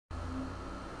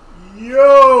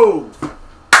Yo!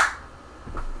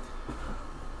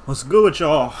 What's good with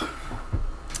y'all?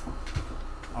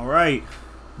 Alright,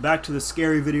 back to the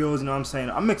scary videos, you know what I'm saying?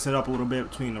 I'm mixing it up a little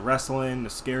bit between the wrestling, the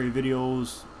scary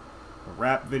videos, the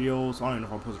rap videos. I don't even know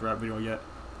if I'll post a rap video yet.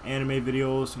 Anime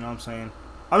videos, you know what I'm saying?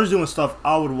 I'm just doing stuff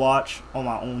I would watch on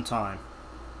my own time.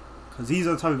 Because these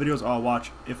are the type of videos I'll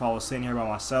watch if I was sitting here by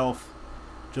myself,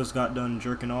 just got done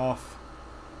jerking off.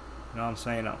 You know what I'm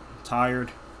saying? I'm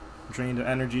tired, drained of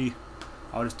energy.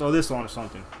 I'll just throw this on or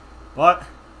something. But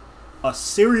a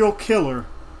serial killer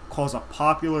calls a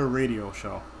popular radio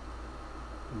show.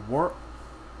 Work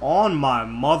on my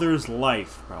mother's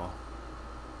life, bro.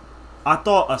 I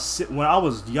thought when I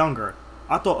was younger,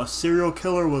 I thought a serial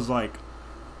killer was like,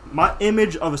 my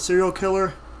image of a serial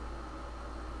killer,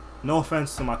 no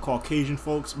offense to my Caucasian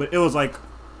folks, but it was like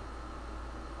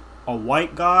a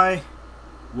white guy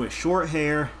with short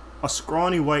hair, a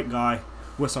scrawny white guy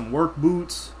with some work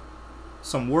boots,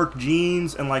 some work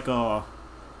jeans, and like a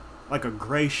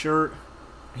gray shirt.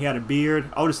 He had a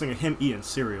beard. I was just thinking him eating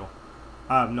cereal.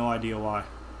 I have no idea why.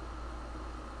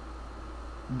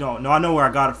 No, I know where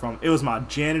I got it from. It was my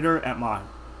janitor at my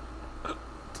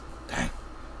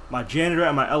janitor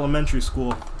at my elementary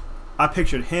school. I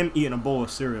pictured him eating a bowl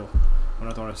of cereal when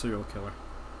I thought of a serial killer.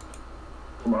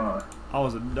 Come on. I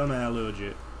was a dumbass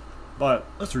legit. But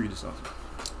let's read this up.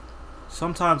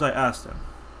 Sometimes I ask them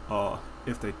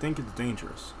if they think it's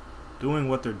dangerous, doing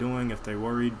what they're doing, if they're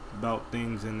worried about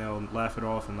things, and they'll laugh it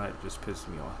off, and that just pisses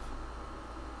me off.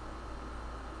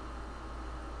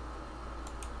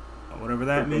 Whatever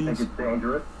that means. They think it's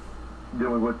dangerous,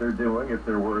 doing what they're doing, if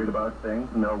they're worried about things,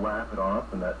 and they'll laugh it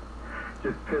off, and that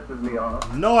just pisses me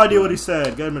off. No idea what he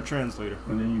said. Get him a translator.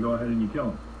 And then you go ahead and you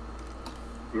kill him.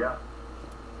 Yeah.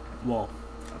 Whoa,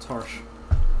 that's harsh.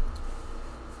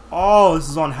 Oh, this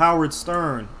is on Howard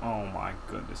Stern. Oh my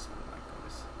goodness. Oh my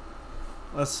goodness.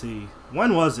 Let's see.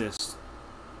 When was this?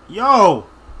 Yo!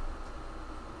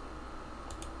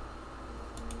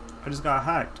 I just got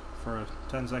hacked for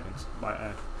 10 seconds by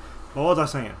ad. But what was I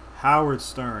saying? Howard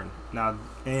Stern. Now,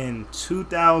 in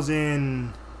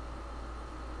 2007,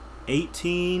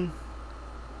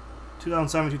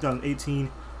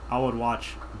 2018, I would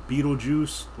watch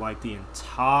Beetlejuice, like the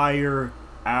entire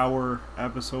hour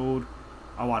episode.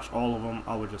 I watched all of them.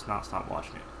 I would just not stop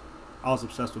watching it. I was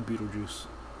obsessed with Beetlejuice.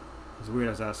 As weird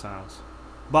as that sounds.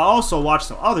 But I also watched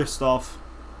some other stuff.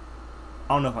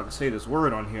 I don't know if I can say this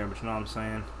word on here, but you know what I'm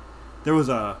saying. There was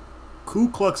a Ku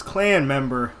Klux Klan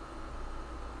member,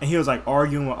 and he was like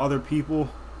arguing with other people.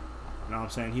 You know what I'm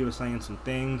saying? He was saying some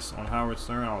things on Howard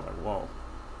Stern. I was like, whoa.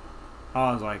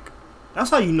 I was like, that's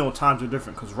how you know times are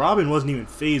different. Because Robin wasn't even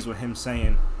fazed with him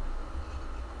saying,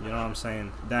 you know what I'm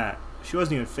saying, that. She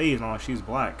wasn't even phased on she's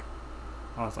black.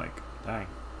 I was like, dang.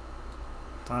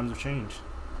 Times have changed.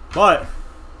 But,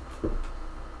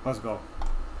 let's go.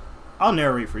 I'll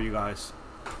narrate for you guys.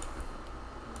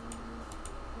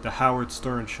 The Howard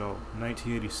Stern Show,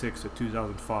 1986 to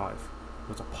 2005,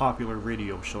 was a popular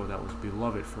radio show that was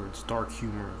beloved for its dark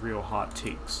humor and real hot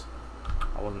takes.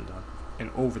 I wasn't done.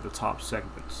 And over-the-top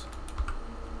segments.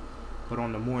 But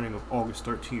on the morning of August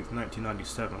 13th,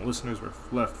 1997, listeners were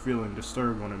left feeling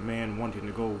disturbed when a man wanting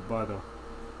to go by the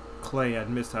Clay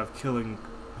admits to have killed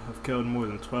more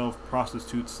than 12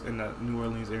 prostitutes in that New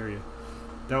Orleans area.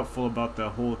 Doubtful about the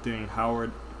whole thing,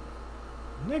 Howard...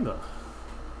 Nigga.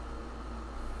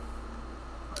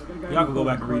 Y'all can go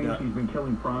back and read that. He's been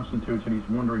killing prostitutes and he's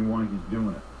wondering why he's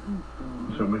doing it.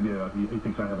 So maybe he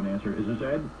thinks I have an answer. Is this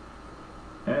Ed?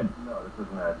 Ed? No, this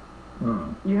isn't Ed.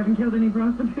 Oh. You haven't killed any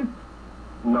prostitutes?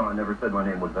 No, I never said my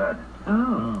name was Ed.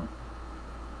 Oh.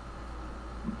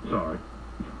 Sorry.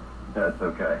 That's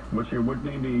okay. What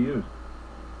name do you use?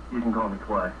 You can call me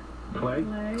Clay. Clay?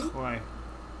 Clay.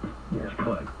 Yes,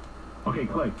 Clay. Okay,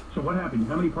 Clay. So what happened?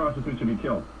 How many prostitutes have you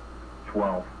killed?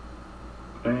 12.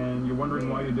 And you're wondering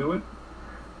why you do it?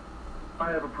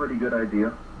 I have a pretty good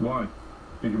idea. Why?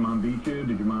 Did your mom beat you?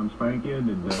 Did your mom spank you?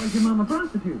 Was your mom a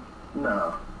prostitute?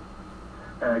 No.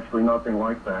 Actually, nothing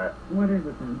like that. What is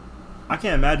it then? I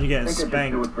can't imagine getting I think I just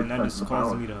spanked do it for and that sense just of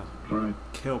caused power. me to Right.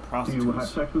 kill Do prostitutes. you have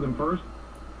sex with them first?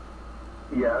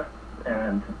 Yes,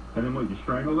 and And then what, you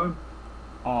strangle them?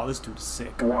 Oh, this dude's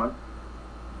sick. once.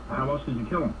 How else did you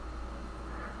kill them?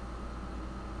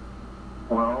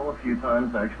 Well, a few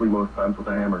times, actually most times with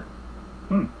a hammer.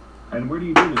 And where do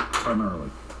you do this primarily?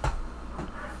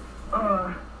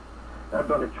 I've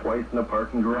done it twice in a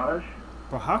parking garage,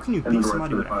 Bro, how can you and beat the rest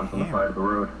somebody of the with a times on the side hammer? of the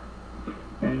road.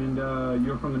 And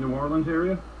you're from the New Orleans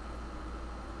area?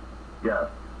 Yes.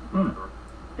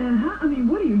 And how, I mean,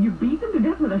 what are you beat them to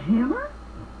death with a hammer?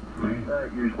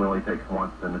 That usually only takes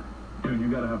once, and Dude, you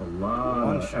gotta have a lot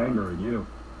One of shot. anger in you.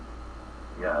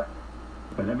 Yeah.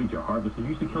 And that means you're heartless. Did you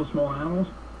used to kill small animals?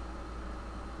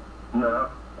 No,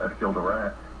 I've killed a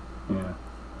rat. Yeah.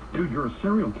 Dude, you're a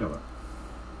serial killer.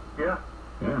 Yeah.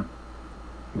 Yeah.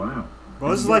 Wow.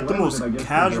 Well, this is You like get the away with most it, I guess, 'cause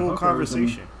casual you're hookers, and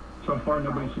conversation. So far,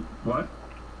 nobody's... What?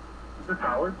 Is this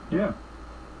Howard? Yeah.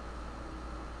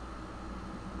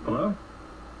 Hello?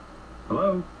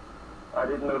 Hello? I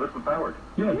didn't know this was Howard.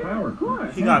 Yeah, it's Howard. Of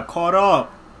course. He got caught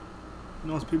up. He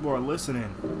knows people are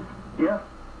listening. Yeah.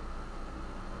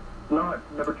 No, I've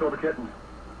never killed a kitten.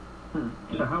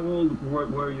 So how old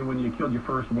were you when you killed your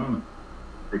first woman?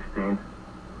 16.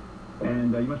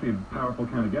 And you must be a powerful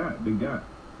kind of guy, big guy.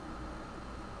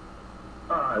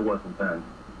 I wasn't then.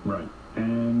 Right.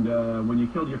 And when you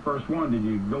killed your first one, did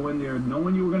you go in there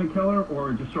knowing you were going to kill her,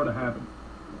 or it just sort of happened?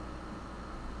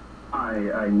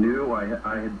 I knew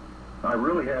I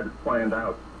really had it planned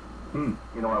out. Hmm.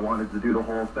 You know, I wanted to do the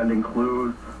whole sending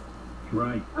clues.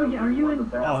 Right. Oh, yeah, are you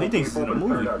in... Oh, he thinks it's in a But it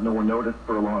movie. turned out no one noticed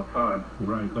for a long time.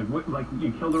 Right. Like what? Like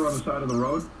you killed her on the side of the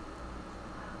road?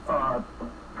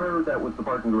 Her, that was the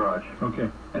parking garage. Okay.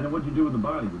 And then what'd you do with the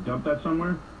body? You dump that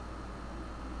somewhere?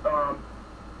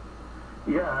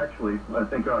 Yeah, actually, I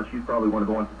think she's probably one of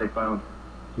the ones that they found.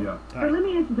 Yeah. But let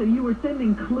me ask you, so you were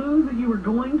sending clues that you were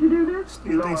going to do this?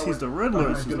 He thinks he's the Riddler.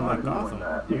 He's gonna not like Gotham.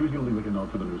 that. Yeah, he was going to leave like a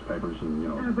note for the newspapers, and you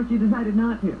know, But you decided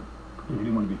not to. he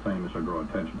didn't want to be famous or draw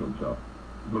attention to himself.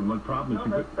 But the problem is,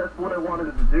 No, that's what I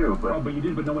wanted to do, but oh, but you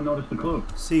did, but no one noticed the clue.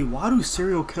 See, why do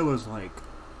serial killers like?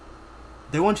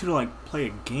 They want you to like play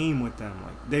a game with them.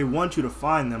 Like they want you to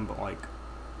find them, but like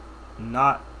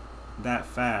not that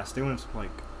fast. They want to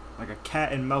like a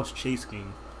cat and mouse chase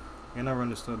game. I never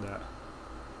understood that.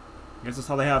 I guess that's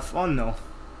how they have fun though.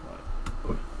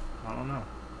 But I don't know.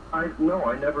 I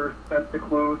never sent the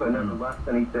clues. I never left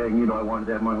anything. You know, I wanted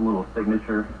to have my own little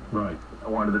signature. Right. I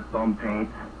wanted the thumb paint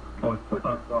Oh, with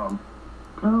the thumb.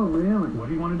 Oh, really? what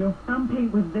do you want to do? Thumb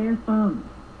paint with their thumbs.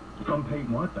 Thumb paint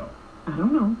what though? I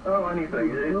don't know. Oh, anything.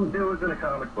 It was in a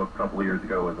comic book a couple of years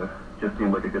ago. Just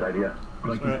seemed like a good idea.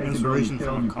 Like So you that take the girl you inspiration killed,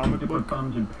 from a you comic put different book?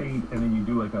 thumbs and paint, and then you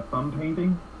do like a thumb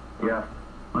painting Yeah.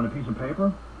 on a piece of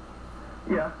paper.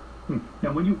 Yeah.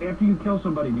 Now, when after you kill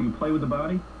somebody, do you play with the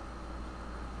body?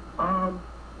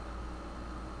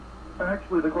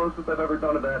 Actually, the closest I've ever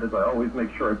done to that is I always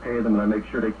make sure I pay them and I make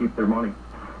sure they keep their money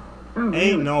Oh, really?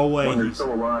 Ain't no way when they're he's.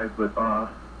 still alive. But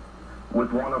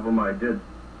with one of them, I did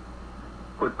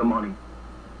put the money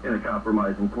in a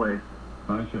compromising place.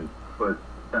 I see. But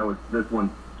that was this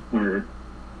one. You know,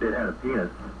 it had a penis.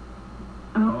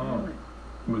 Oh,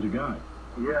 It was a guy.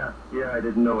 Yeah, I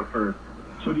didn't know at first.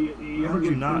 So do you How ever did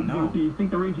you get? not know? Do you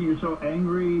think the reason you're so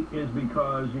angry is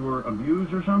because you were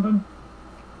abused or something?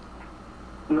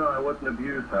 No, I wasn't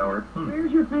abused, Howard.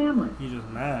 where's your family? He's just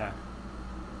mad.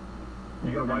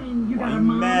 You got a I wife? mean, you got Why a you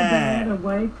mom, a mad? dad, a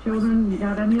wife, children. You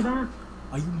got any of that?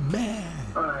 Are you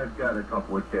mad? I've got a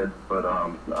couple of kids, but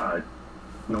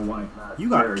No wife. not You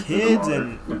got married to the kids mother.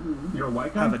 and You're a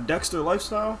white guy? have a Dexter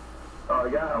lifestyle?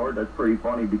 Yeah, Howard, that's pretty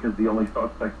funny because the only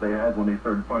suspects they had when they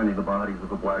started finding the bodies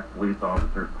of a black police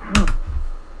officer.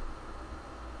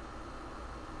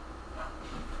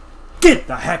 Get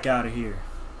the heck out of here.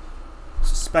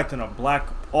 Suspecting a black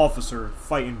officer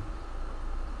fighting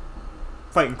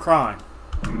crime.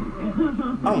 I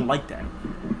don't like that.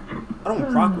 I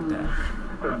don't rock with that.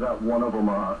 Turns out one of them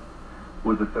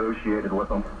was associated with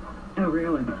them. Oh,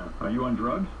 really? Are you on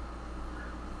drugs?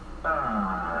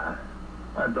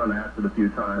 I've done acid a few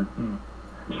times,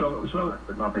 So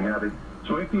but nothing heavy.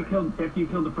 after you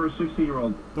killed the first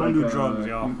 60-year-old, Don't do drugs,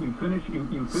 y'all. You finish.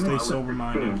 Stay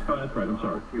sober-minded. Oh, that's right. I'm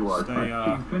sorry. He was. Stay, So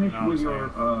you finish know what I'm with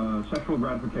your sexual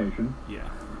gratification, Yeah.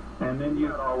 and then you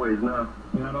Not always, no.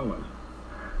 not always.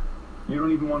 You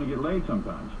don't even want to get laid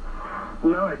sometimes.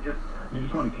 No, You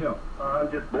just want to kill.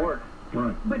 I'm just bored.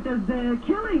 Right. But does the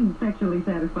killing sexually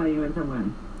satisfy you in some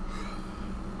way?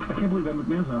 I can't believe that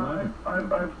McMahon's not laughing.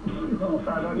 I've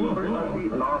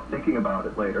eaten off thinking about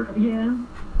it later. Yeah.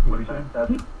 What do you say?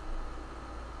 That's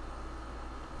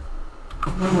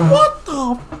What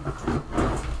the?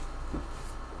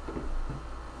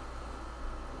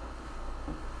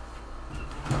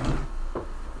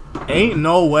 Ain't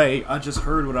no way. I just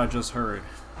heard what I just heard.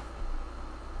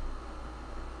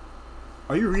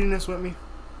 Are you reading this with me?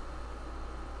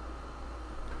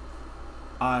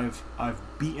 I've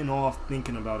beaten off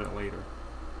thinking about it later.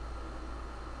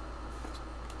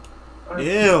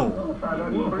 Ew.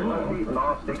 I've eaten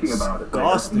off thinking about it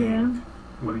later. Disgusting. Yeah.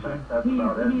 What do you say? That's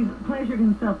about it. He's pleasured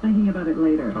himself thinking about it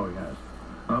later. Oh, he has.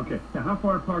 Okay. Now, how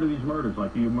far apart are these murders?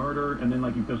 Like, do you murder and then,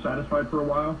 like, you feel satisfied for a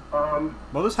while?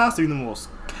 Well, this has to be the most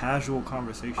casual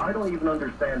conversation. I don't even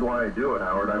understand why I do it,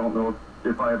 Howard. I don't know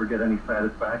if I ever get any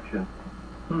satisfaction.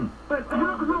 But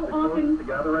how The closest often?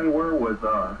 together anywhere was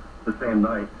the same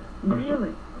night.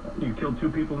 Really? You killed 2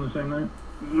 people in the same night?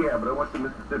 Yeah, but I went to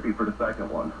Mississippi for the second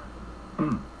one.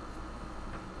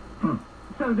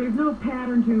 So there's no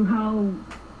pattern to how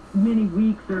many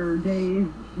weeks or days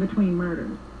between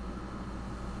murders?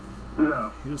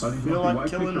 No. He just Are these feel mostly like white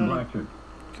chicks killing or him. black chicks?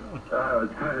 It's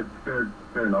a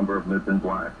fair number of them have been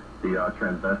black. The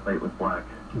transvestite was black.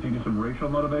 Do you think there's some racial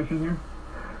motivation here?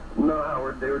 No,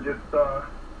 Howard, they were just,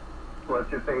 let's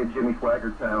just say a Jimmy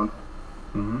Swagger town.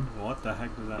 Mm-hmm. What the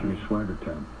heck does that Jimmy mean? Swagger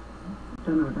town.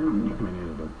 Don't know what that means. Me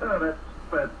neither,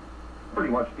 but That's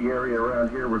pretty much the area around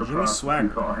here where the Jimmy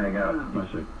prostitutes Swagger. all hang out. Oh.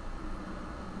 I see.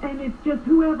 And it's just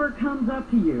whoever comes up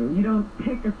to you. You don't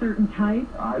pick a certain type.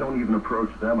 I don't even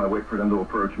approach them. I wait for them to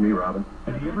approach me, Robin.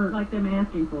 And do you It's ever, like them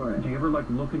asking for it. do you ever like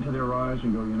look into their eyes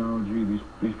and go, you know, gee,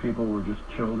 these people were just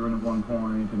children at one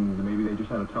point, and maybe they just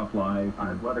had a tough life? I'd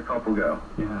And, let a couple go.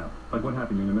 yeah. Like what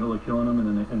happened? You're in the middle of killing them,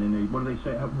 and then they, what do they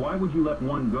say? Why would you let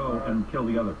one go and kill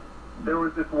the other? There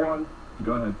was this one,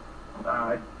 Go ahead.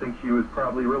 I think she was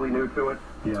probably really new to it.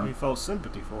 Yeah. He felt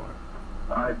sympathy for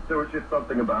her. There was just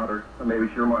something about her. Maybe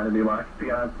she reminded me of my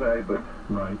fiance, but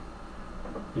Right.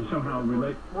 You somehow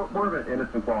relate. more of an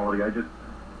innocent quality.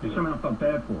 You somehow felt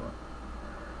bad for her.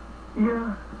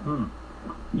 Yeah.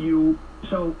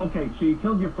 So you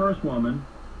killed your first woman.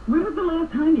 When was the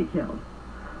last time you killed?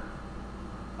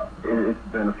 It's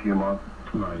been a few months.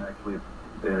 Right. Actually,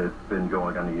 it's been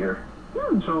going on a year.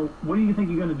 So what do you think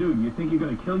you're going to do? Do you think you're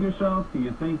going to kill yourself? Do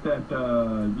you think that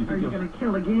Are you you'll... going to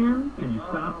kill again? Can you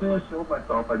stop If this? I killed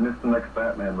myself, I'd miss the next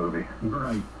Batman movie.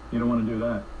 Right. You don't want to do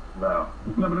that. No.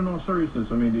 No, but in all seriousness,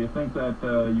 I mean, do you think that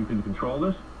you can control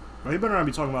this? Well, you better not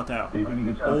be talking about that Do you think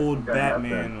you can... old Okay, yeah,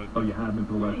 Batman with Oh, you have been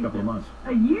for the last couple of months.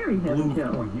 A year he hasn't blue,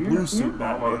 killed. blue suit Yeah.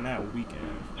 Batman that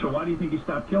weekend. So why do you think you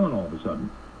stopped killing all of a sudden?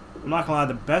 I'm not gonna lie,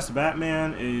 the best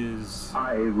Batman is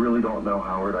I really don't know,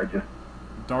 Howard.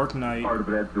 Dark Knight. Part of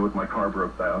it had to do with my car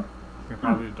broke down.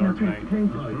 Probably the Dark No Knight.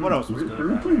 transportation. What else was good?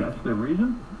 Seriously? That's the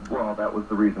reason? Well, that was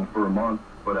the reason for a month,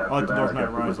 but after like the that, Dark I Knight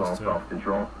guess it was all Rises, too.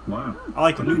 self-control. Wow. I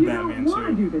like the So new you Batman don't want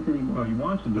to too. do this anymore. Well, he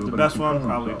wants to do But it, the but best he one, can kill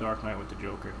probably himself. Dark Knight with the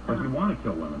Joker. But you want to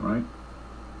kill women, right?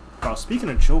 Bro, speaking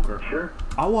of Joker, Sure.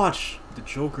 I watched the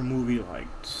Joker movie like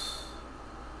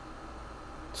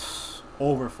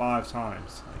over 5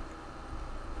 times.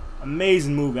 Like,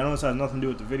 amazing movie. I know this has nothing to do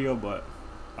with the video, but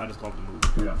I just love the movie.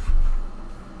 Yeah.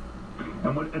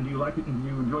 And what? And do you like it? Do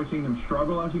you enjoy seeing them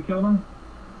struggle as you kill them?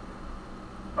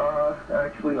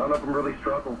 Actually, none of them really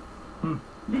struggle. Do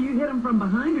you hit them from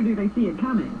behind or do they see it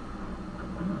coming?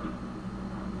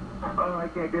 I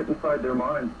can't get inside their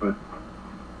minds, but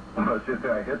let's just say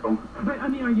I hit them. But, I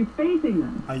mean, are you facing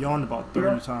them? I yawned about 30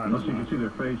 Yeah. times. Unless you can see their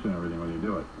face and everything when you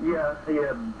do it. Yeah.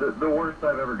 The worst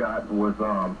I've ever gotten was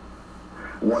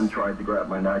one tried to grab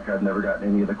my neck. I've never gotten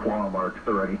any of the claw marks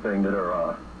or anything that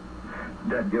are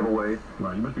dead giveaways.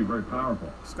 Right. You must be very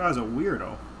powerful. This guy's a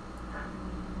weirdo.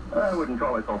 I wouldn't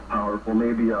call myself powerful.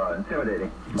 Maybe intimidating.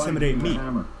 Intimidate Why do you use me. a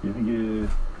hammer? You think you?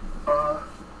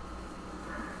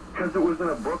 Because it was in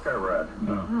a book I read.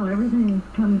 No. Oh, everything's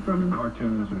coming from...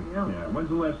 Cartoons. And, Yeah. yeah. When's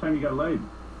the last time you got laid?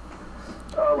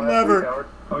 Last Never. week, Howard.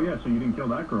 Oh yeah. So you didn't kill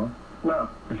that girl No.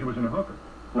 because she wasn't a hooker.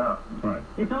 No. Right.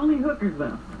 It's only hookers,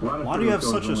 though. A lot of Why do you have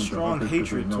serial such a killers strong go into hookers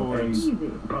 'cause hatred they know, A, towards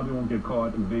Easy. probably won't get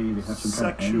caught, and B, they have some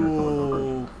kind of anger toward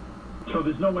hookers. sexual So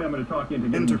there's no way I'm going to talk you into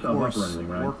giving yourself up or intercourse anything,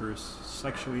 right? workers?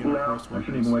 Sexually No. intercourse I shouldn't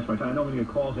workers. even waste my time. I know when you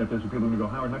get calls after this, people are going to go,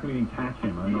 Howard, how come you didn't catch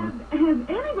him? I know. Has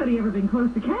anybody ever been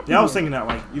close to catching Yeah, I was you? thinking that,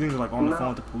 like, you think they're like on the No. phone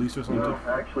with the police or something? No,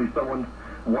 actually, someone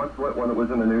once, when it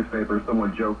was in the newspaper,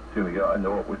 someone joked to me. I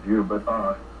know it was you, but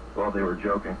well, they were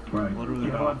joking. Right. Literally Do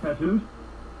you have a lot of tattoos?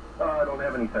 I don't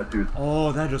have any tattoos.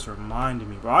 Oh, that just reminded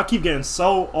me, bro. I keep getting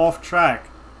so off track.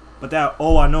 But that,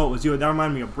 oh, I know it was you. That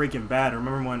reminded me of Breaking Bad.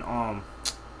 Remember when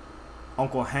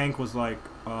Uncle Hank was like,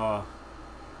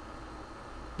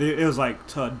 it was like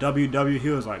to WW, he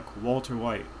was like Walter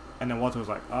White. And then Walter was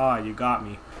like, you got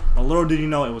me. But little did you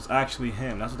know it was actually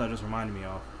him. That's what that just reminded me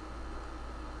of.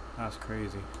 That's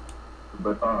crazy.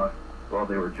 But well,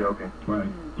 they were joking. Right.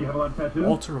 Do you have a lot of tattoos?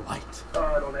 Walter White.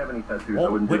 I don't have any tattoos. Oh, I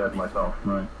wouldn't do wait. that myself.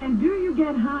 Right. And do you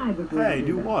get high before Hey, you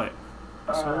do that? what?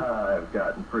 I've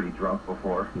gotten pretty drunk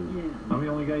before. Yeah. I'm the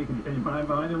only guy you can. Am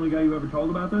I the only guy you ever told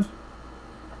about this?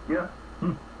 Yeah.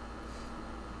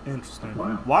 Interesting.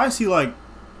 Wow. Why is he like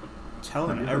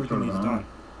telling I guess that's everything sort of he's an done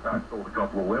I told a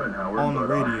couple of women, Howard. on the but,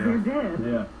 radio? You're dead.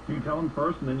 Yeah. Do you tell him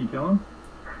first and then you kill him?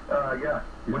 Yeah.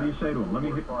 What do you say to him? Let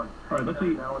me. It's fun. All right. Let's see.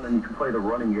 Now and then you can play the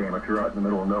running game if you're out in the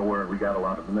middle of nowhere. We got a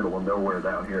lot of the middle of nowhere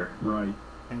down here. Right.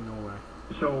 Ain't no way.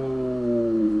 So,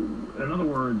 in other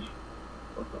words,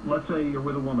 let's say you're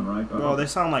with a woman, right? Bro, they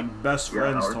sound like best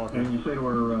friends talking. And you say to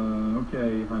her,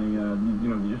 okay, honey,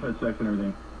 you just had sex and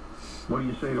everything. What do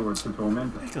you say to her to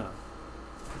torment her?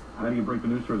 How do you break the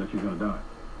news to her that she's going to die?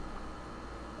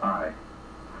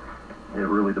 It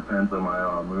really depends on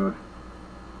my mood.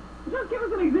 Just give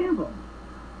us an example.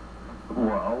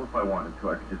 Well, if I wanted to,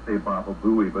 I could just say Baba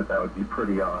Booey, but that would be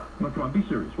pretty, No, come on, be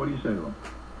serious. What do you say to them?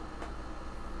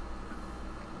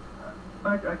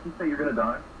 I can say you're going to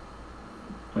die.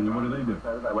 And then what do they do?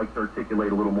 I like to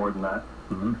articulate a little more than that.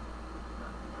 Mm-hmm.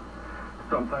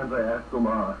 Sometimes I ask them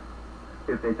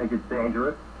if they think it's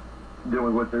dangerous,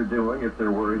 doing what they're doing, if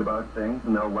they're worried about things,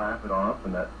 and they'll laugh it off,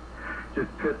 and that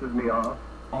just pisses me off.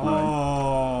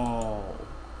 Oh,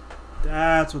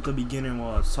 that's what the beginning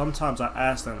was. Sometimes I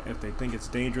ask them if they think it's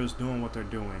dangerous doing what they're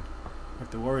doing, if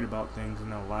they're worried about things,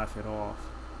 and they'll laugh it off.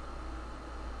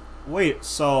 Wait,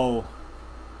 so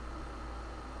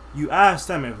you ask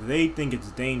them if they think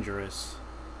it's dangerous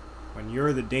when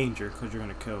you're the danger because you're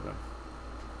going to kill them.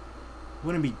 It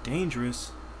wouldn't be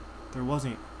dangerous if there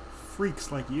wasn't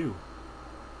freaks like you.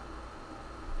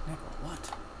 Nigga,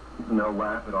 what? And they'll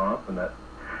laugh it off, and that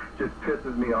just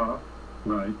pisses me off.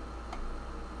 Right.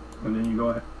 And then you go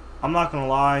ahead. I'm not going to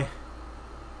lie.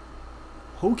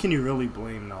 Who can you really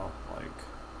blame though?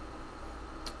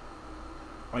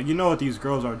 Like, you know what these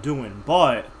girls are doing,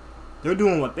 but they're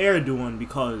doing what they're doing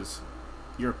because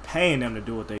you're paying them to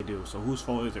do what they do. So whose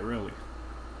fault is it really? Like,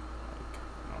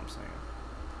 you know what I'm saying?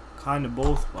 Kind of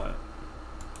both, but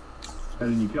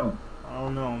And then you kill them. I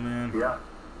don't know, man. Yeah.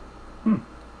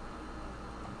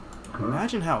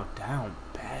 Imagine how down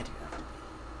bad you have to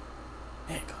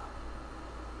be.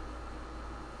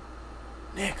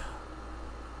 Nigga.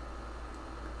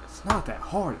 It's not that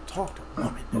hard to talk to a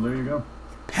woman. Well, there you go.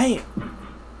 Pay him.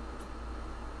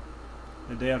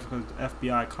 The day after the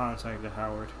FBI contacted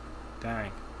Howard.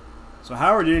 Dang. So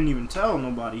Howard didn't even tell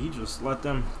nobody. He just let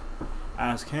them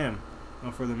ask him.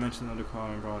 No further mention of the call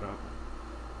and brought up.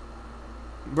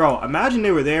 Bro, imagine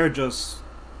they were there just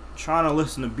trying to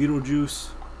listen to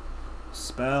Beetlejuice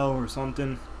spell or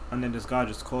something, and then this guy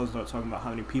just calls and starts talking about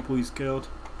how many people he's killed.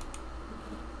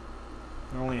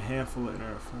 There are only a handful of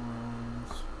internet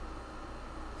forums.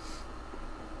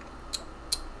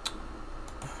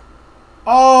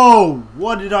 Oh,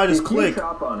 what did I just click?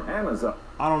 Shop on Amazon.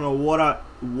 I don't know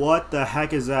what the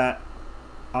heck is that.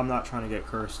 I'm not trying to get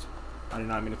cursed. I did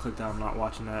not mean to click that. I'm not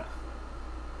watching that.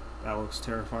 That looks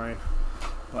terrifying.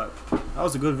 But that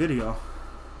was a good video.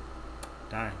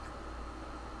 Dang.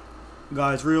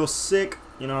 Guys, real sick,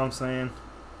 you know what I'm saying?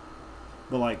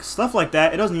 But like stuff like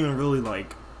that, it doesn't even really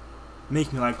like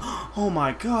make me like, oh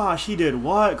my gosh, he did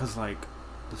what? Cause like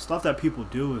the stuff that people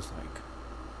do is like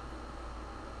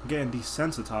getting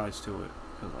desensitized to it.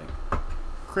 Cause like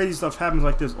crazy stuff happens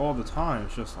like this all the time.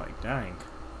 It's just like, dang.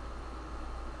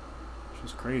 It's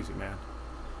just crazy, man.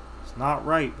 It's not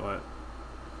right, but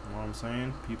you know what I'm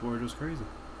saying? People are just crazy.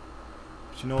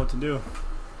 But you know what to do.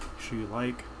 Make sure you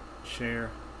like,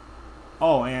 share.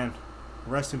 Oh, and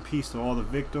rest in peace to all the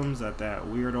victims that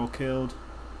weirdo killed.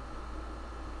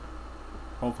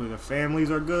 Hopefully their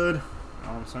families are good. You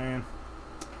know what I'm saying?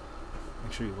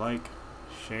 Make sure you like,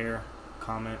 share,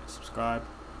 comment, subscribe.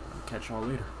 I'll catch y'all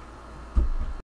later.